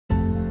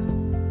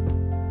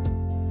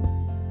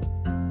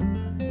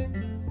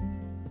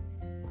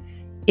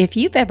If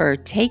you've ever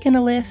taken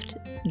a Lyft,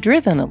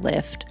 driven a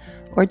Lyft,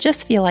 or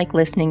just feel like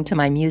listening to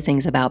my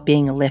musings about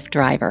being a Lyft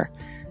driver,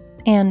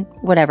 and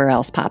whatever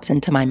else pops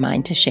into my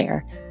mind to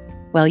share,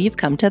 well, you've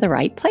come to the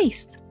right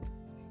place.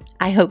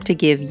 I hope to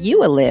give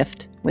you a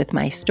lift with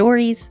my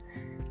stories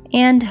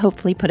and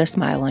hopefully put a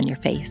smile on your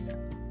face.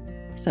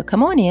 So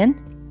come on in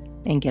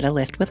and get a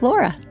lift with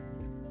Laura.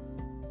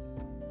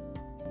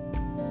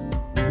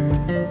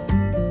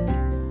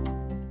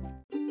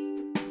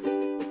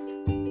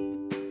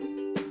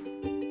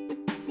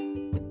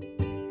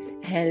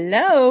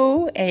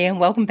 Hello, and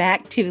welcome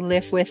back to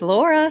Lift with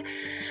Laura,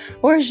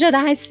 or should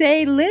I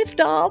say Lift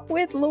Off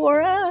with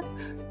Laura?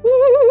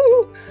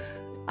 Woo!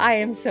 I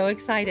am so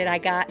excited. I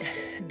got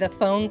the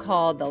phone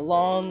call, the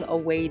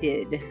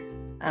long-awaited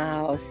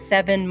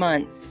 7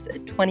 months,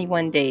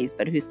 21 days,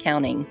 but who's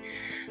counting?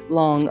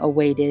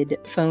 Long-awaited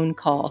phone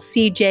call,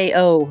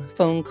 CJO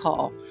phone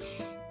call,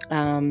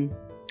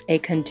 a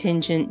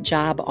contingent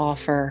job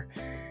offer,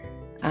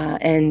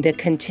 and the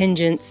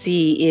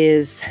contingency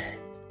is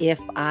if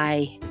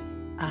I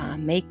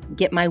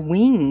get my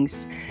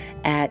wings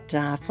at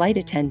flight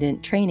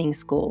attendant training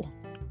school.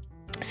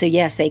 So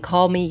yes, they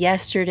called me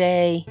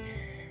yesterday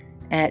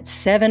at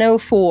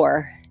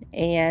 7:04,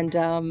 and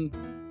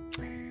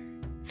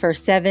for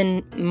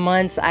 7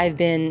 months I've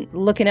been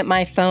looking at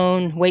my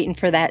phone, waiting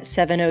for that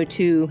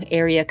 702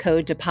 area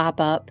code to pop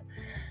up.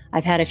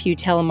 I've had a few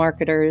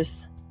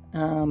telemarketers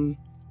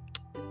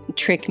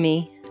trick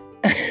me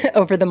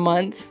over the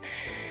months.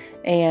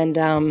 And,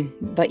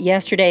 but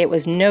yesterday it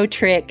was no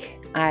trick.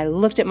 I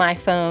looked at my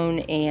phone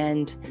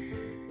and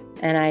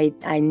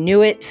I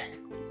knew it,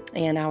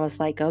 and I was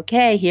like,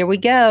 okay, here we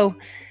go.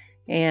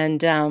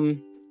 And,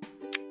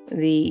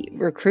 the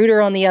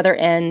recruiter on the other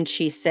end,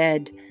 she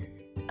said,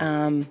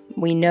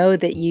 we know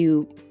that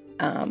you,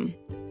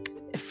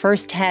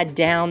 first had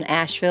down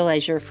Asheville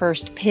as your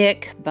first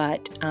pick,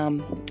 but,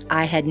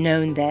 I had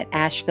known that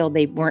Asheville,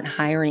 they weren't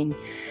hiring,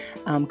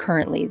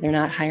 currently. They're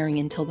not hiring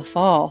until the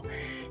fall.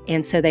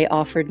 And so they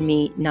offered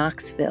me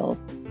Knoxville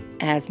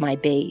as my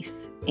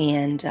base.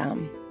 And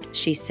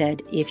she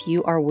said, if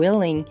you are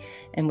willing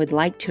and would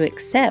like to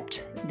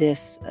accept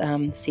this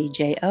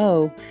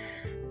CJO,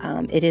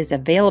 it is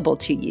available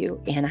to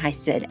you. And I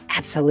said,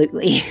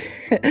 absolutely.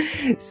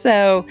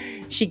 So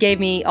she gave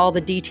me all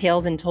the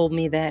details and told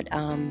me that,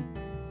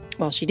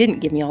 well, she didn't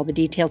give me all the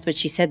details, but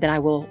she said that I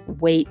will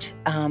wait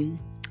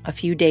a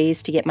few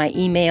days to get my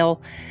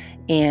email,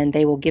 and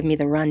they will give me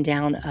the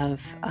rundown of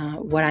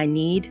what I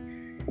need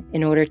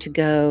in order to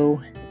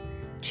go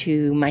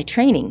to my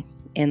training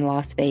in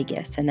Las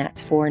Vegas. And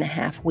that's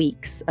 4.5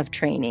 weeks of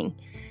training.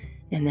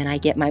 And then I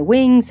get my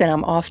wings and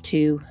I'm off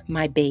to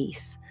my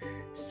base.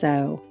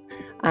 So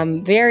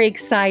I'm very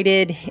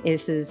excited.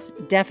 This is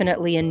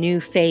definitely a new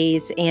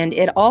phase. And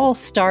it all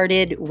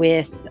started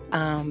with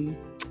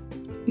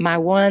my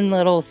one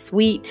little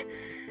sweet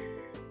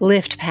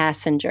Lyft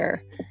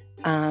passenger.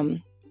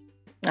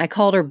 I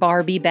called her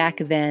Barbie back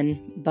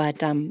then,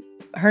 but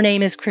her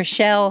name is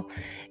Chriselle.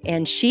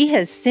 And she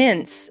has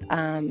since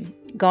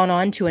gone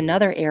on to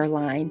another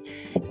airline.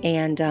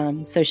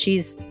 And so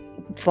she's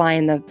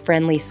flying the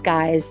friendly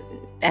skies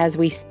as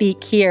we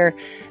speak here.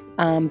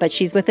 But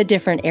she's with a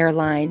different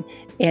airline.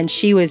 And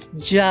she was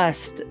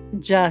just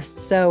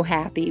so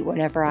happy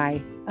whenever I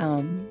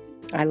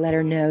let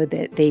her know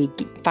that they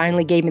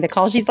finally gave me the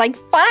call. She's like,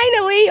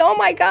 finally, oh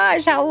my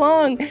gosh, how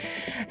long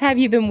have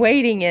you been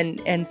waiting?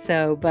 And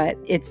so, but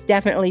it's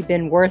definitely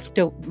been worth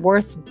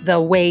the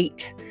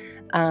wait.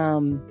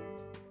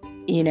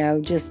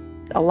 Just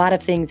a lot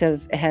of things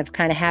have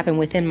kind of happened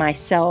within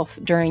myself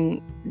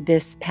during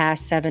this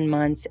past 7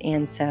 months.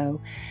 And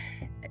so,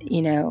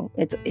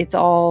 it's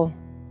all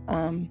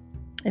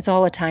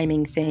a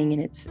timing thing.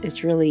 And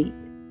it's really,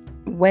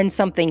 when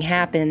something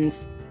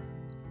happens,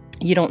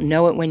 you don't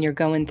know it when you're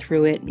going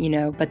through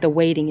it, but the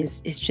waiting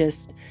is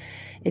just,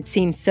 it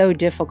seems so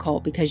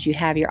difficult because you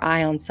have your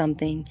eye on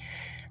something.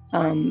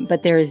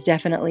 But there is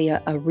definitely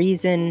a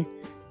reason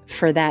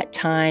for that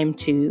time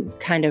to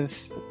kind of,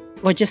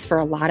 well, just for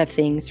a lot of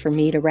things, for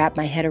me to wrap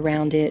my head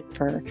around it,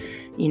 for,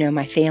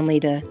 my family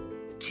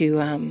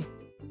to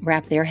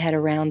wrap their head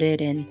around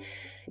it, and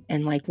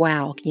like,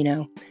 wow,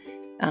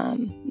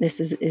 this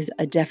is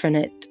a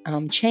definite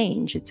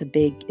change. It's a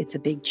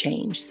big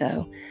change.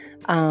 So,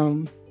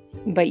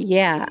 but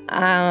yeah,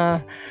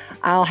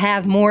 I'll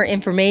have more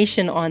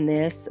information on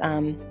this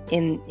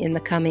in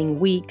the coming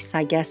weeks,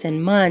 I guess,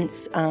 and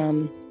months.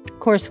 Of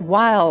course,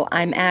 while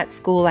I'm at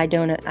school, I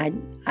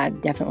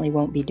definitely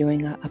won't be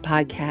doing a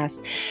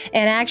podcast.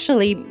 And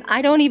actually,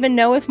 I don't even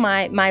know if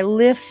my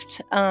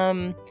Lyft,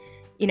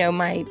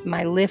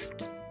 my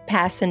Lyft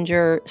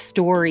passenger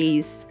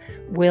stories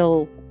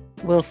will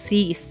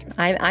cease.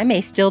 I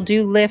may still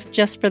do Lyft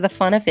just for the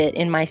fun of it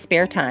in my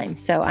spare time.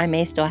 So I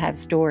may still have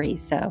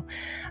stories. So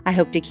I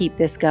hope to keep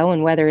this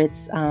going, whether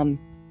it's,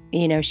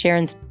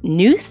 sharing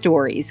new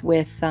stories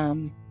with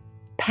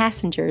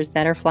passengers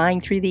that are flying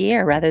through the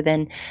air rather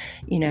than,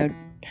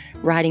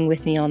 riding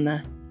with me on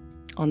the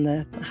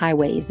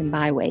highways and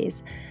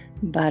byways.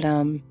 But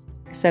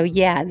So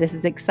yeah, this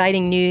is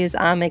exciting news.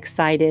 I'm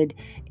excited,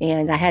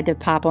 and I had to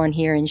pop on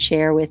here and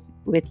share with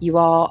you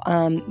all.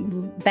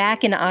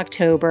 Back in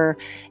October,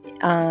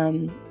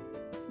 um,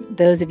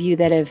 those of you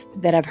that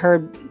have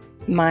heard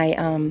my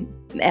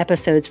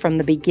episodes from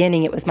the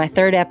beginning, it was my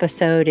third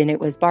episode, and it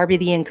was Barbie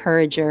the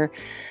Encourager.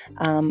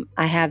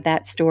 I have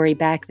that story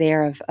back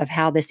there of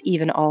how this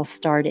even all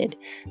started.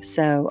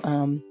 So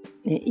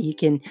you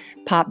can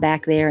pop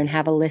back there and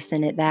have a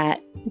listen at that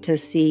to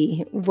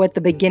see what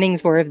the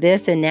beginnings were of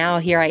this. And now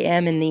here I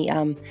am in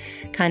the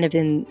kind of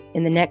in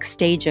the next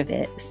stage of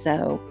it.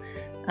 So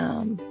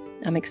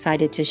I'm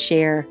excited to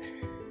share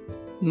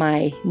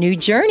my new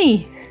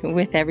journey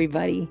with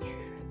everybody.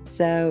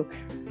 So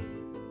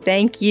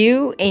thank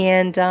you,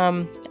 and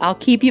I'll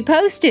keep you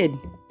posted.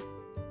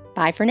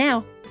 Bye for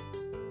now.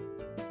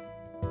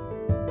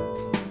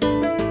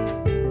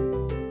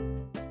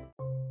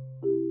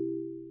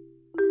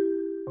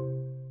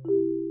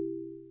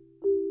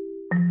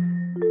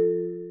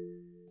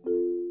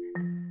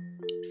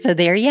 So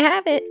there you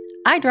have it.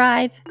 I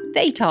drive,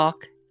 they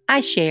talk,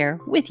 I share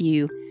with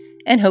you,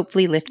 and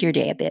hopefully lift your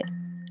day a bit.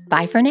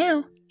 Bye for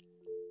now.